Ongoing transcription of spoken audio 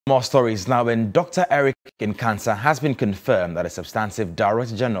More stories now. When Dr. Eric Nkansah has been confirmed as a substantive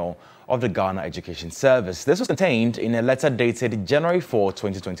Director General of the Ghana Education Service. This was contained in a letter dated January 4,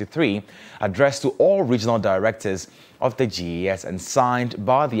 2023, addressed to all regional directors of the GES and signed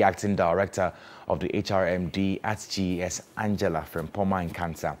by the acting director of the HRMD at GES, Angela Frimpong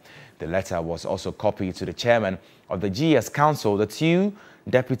Nkansah. The letter was also copied to the chairman of the GES Council, the two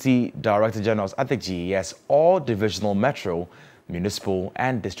deputy Director Generals at the GES, all divisional metro, municipal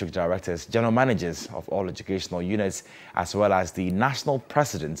and district directors, general managers of all educational units, as well as the national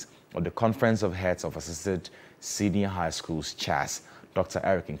president of the Conference of Heads of Assisted Senior High Schools, CHAS. Dr.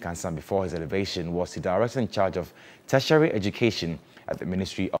 Eric Nkansah, before his elevation, was the director in charge of tertiary education at the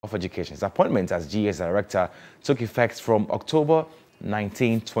Ministry of Education. His appointment as GES Director took effect from October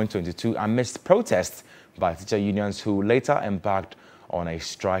 19, 2022, amidst protests by teacher unions who later embarked on a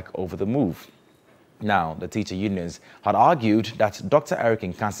strike over the move. Now, the teacher unions had argued that Dr. Eric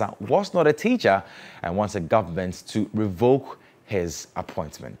Nkansah was not a teacher and wanted government to revoke his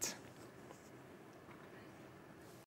appointment.